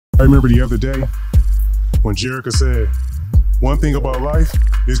I remember the other day when Jerica said, one thing about life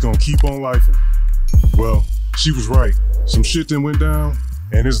is gonna keep on lifing. Well, she was right. Some shit then went down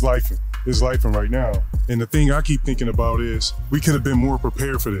and it's lifing. It's lifing right now. And the thing I keep thinking about is we could have been more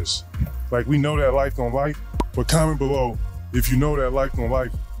prepared for this. Like, we know that life gonna life, but comment below if you know that life gonna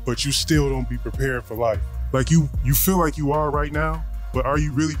life, but you still don't be prepared for life. Like you feel like you are right now, but are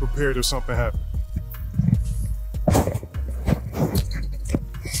you really prepared if something happens?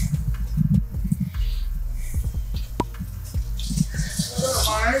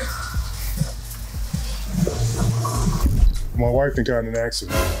 My wife got in an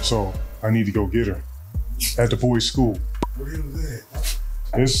accident, so I need to go get her at the boys' school. Where is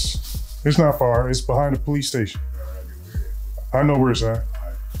that? It's not far. It's behind the police station. I know where it's at.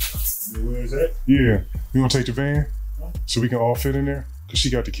 Where is that? Yeah. You gonna take the van so we can all fit in there? Cause she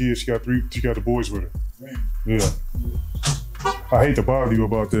got the kids. She got the boys with her. Yeah. I hate to bother you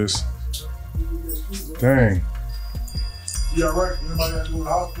about this. Dang. You all right? Anybody got to go to the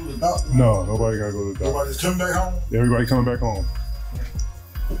hospital or doctor? No, nobody gotta go to the doctor. Nobody's coming back home? Everybody coming back home.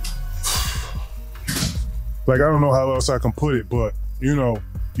 Like, I don't know how else I can put it, but you know,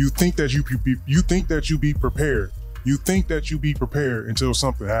 you think that you be prepared. You think that you be prepared until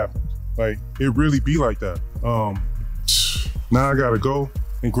something happens. Like, it really be like that. Now I gotta go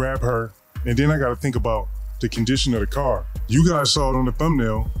and grab her, and then I gotta think about the condition of the car. You guys saw it on the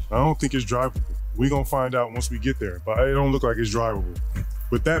thumbnail. I don't think it's drivable. We gonna find out once we get there, but it don't look like it's drivable.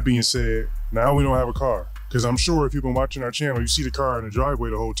 With that being said, now we don't have a car. Cause I'm sure if you've been watching our channel, you see the car in the driveway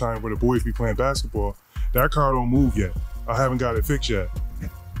the whole time where the boys be playing basketball. That car don't move yet. I haven't got it fixed yet.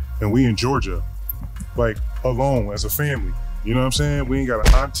 And we in Georgia, like alone as a family. You know what I'm saying? We ain't got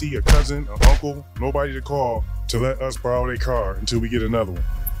an auntie, a cousin, an uncle, nobody to call to let us borrow their car until we get another one.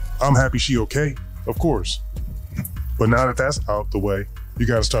 I'm happy she okay, of course. But now that that's out the way, you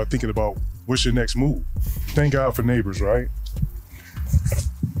gotta start thinking about what's your next move. Thank God for neighbors, right?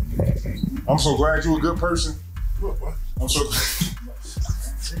 I'm so glad you're a good person. What? I'm so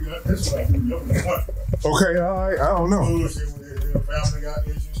glad. That's what I do. Okay, all right, I don't know. Bullshit when their family got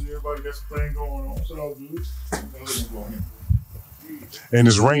issues and everybody got some thing going on. It's all good. And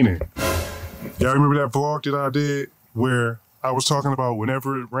it's raining. Y'all remember that vlog that I did where I was talking about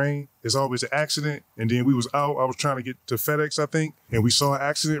whenever it rained, it's always an accident. And then we was out, I was trying to get to FedEx, I think, and we saw an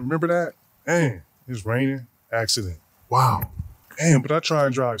accident. Remember that? Man, it's raining, accident. Wow. Man, but I try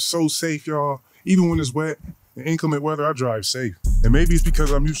and drive so safe, y'all. Even when it's wet and inclement weather, I drive safe. And maybe it's because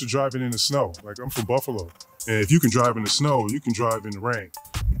I'm used to driving in the snow. Like, I'm from Buffalo. And if you can drive in the snow, you can drive in the rain.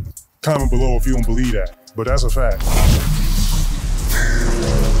 Comment below if you don't believe that, but that's a fact.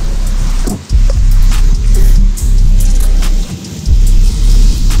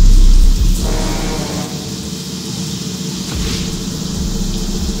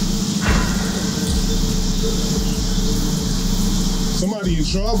 Somebody in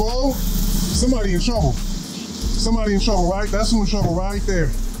trouble. Somebody in trouble. Somebody in trouble, right? That's who in trouble right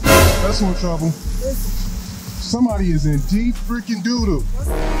there. That's who in trouble. Somebody is in deep freaking doo-doo.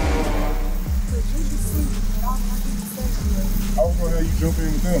 I was gonna have you jump in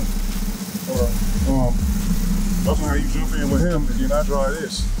with them. Or, I was gonna have you jump in with him and then I drive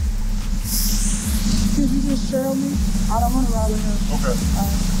this. Could you just trail me? I don't want to ride with him. Okay.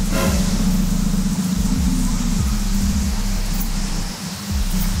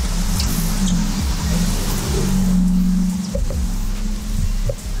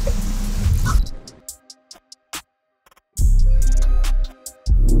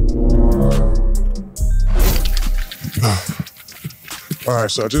 All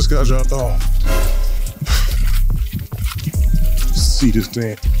right, so I just got dropped off. See this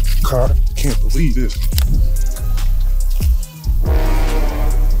damn car? Can't believe this.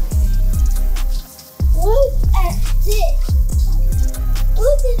 Look at this.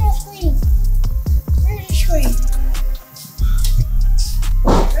 Look at that screen. Where's the screen?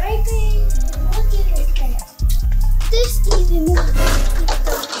 Right there. Look at it there. This even moves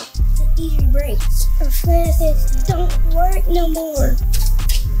the easy brakes. Our fastest don't work no more.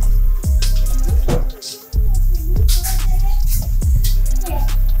 Yeah.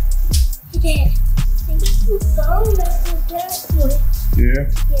 Yeah?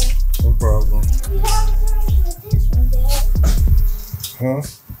 Yeah. No problem. We have a drive with this one, Dad. Huh?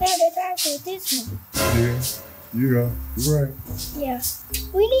 We have a drive with this one. Yeah. You're right. Yeah.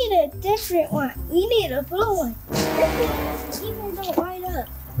 We need a different one. We need a blue one. This one even don't light up.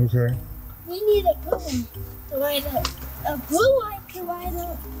 Okay. We need a blue one to light up. A blue one can light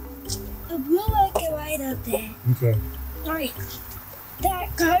up. A blue one can light up there. Okay. Alright.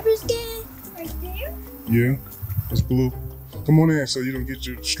 That garbage can right there. Yeah. It's blue. Come on in so you don't get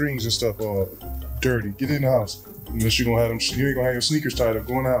your strings and stuff dirty. Get in the house. Unless you're gonna have them, you ain't gonna have your sneakers tied up.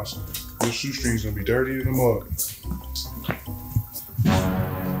 Go in the house. Your shoestrings gonna be dirty in the mug.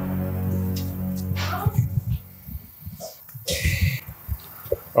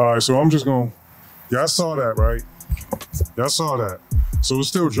 All right, so I'm just gonna, y'all saw that, right? Y'all saw that. So it's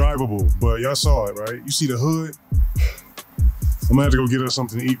still drivable, but y'all saw it, right? You see the hood? I'm gonna have to go get us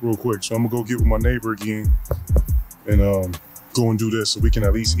something to eat real quick. So I'm gonna go get with my neighbor again and go and do this so we can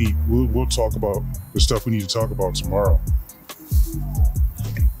at least eat. We'll talk about the stuff we need to talk about tomorrow.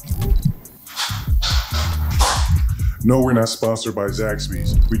 No, we're not sponsored by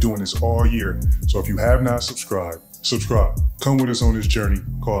Zaxby's. We're doing this all year. So if you have not subscribed, subscribe. Come with us on this journey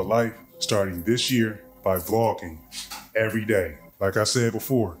called life, starting this year by vlogging every day. Like I said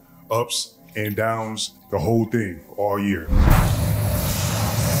before, ups and downs, the whole thing, all year.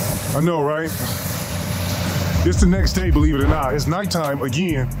 I know, right? It's the next day, believe it or not. It's nighttime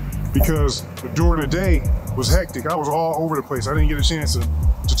again because during the day was hectic. I was all over the place. I didn't get a chance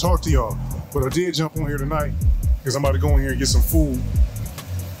to talk to y'all, but I did jump on here tonight because I'm about to go in here and get some food.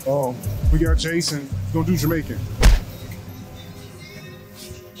 We got Jason, he's gonna do Jamaican.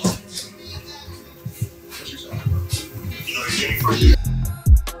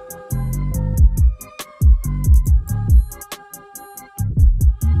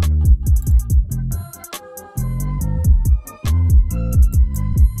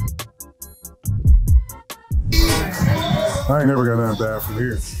 I ain't never got nothing bad from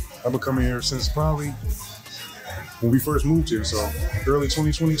here. I've been coming here since probably when we first moved here. So early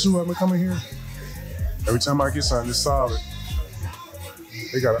 2022, I've been coming here. Every time I get something, it's solid.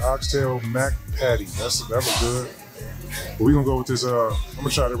 They got an oxtail mac patty. That was good. But we gonna go with this. I'm gonna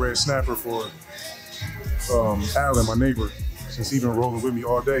try the red snapper for Alan, my neighbor. Since he's been rolling with me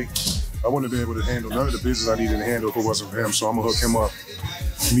all day, I wouldn't have been able to handle none of the business I needed to handle if it wasn't for him. So I'm gonna hook him up.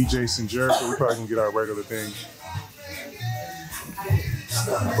 Me, Jason, Jericho, we probably gonna get our regular thing.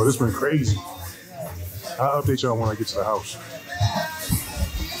 But it's been crazy. I'll update y'all when I get to the house.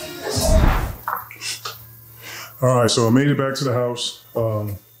 All right, so I made it back to the house.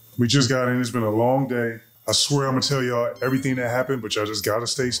 We just got in. It's been a long day. I swear I'm gonna tell y'all everything that happened, but y'all just gotta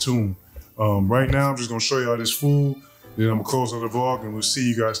stay tuned. Right now, I'm just gonna show y'all this food. Then I'm gonna close out the vlog and we'll see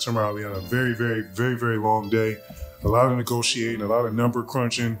you guys tomorrow. We had a very, very, very, very long day. A lot of negotiating, a lot of number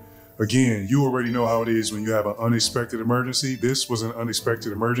crunching. Again, you already know how it is when you have an unexpected emergency. This was an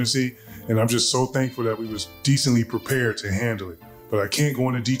unexpected emergency, and I'm just so thankful that we was decently prepared to handle it. But I can't go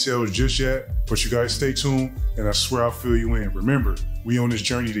into details just yet, but you guys stay tuned, and I swear I'll fill you in. Remember, we on this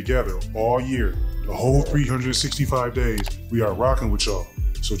journey together all year. The whole 365 days, we are rocking with y'all.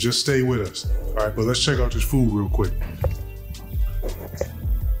 So just stay with us. All right, but let's check out this food real quick.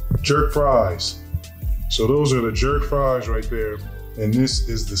 Jerk fries. So those are the jerk fries right there. And this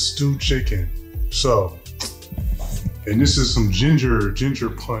is the stewed chicken. So, and this is some ginger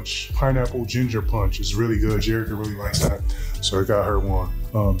punch, pineapple ginger punch. It's really good. Jerica really likes that. So I got her one.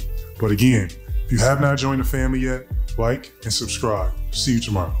 But again, if you have not joined the family yet, like and subscribe. See you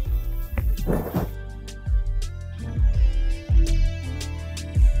tomorrow.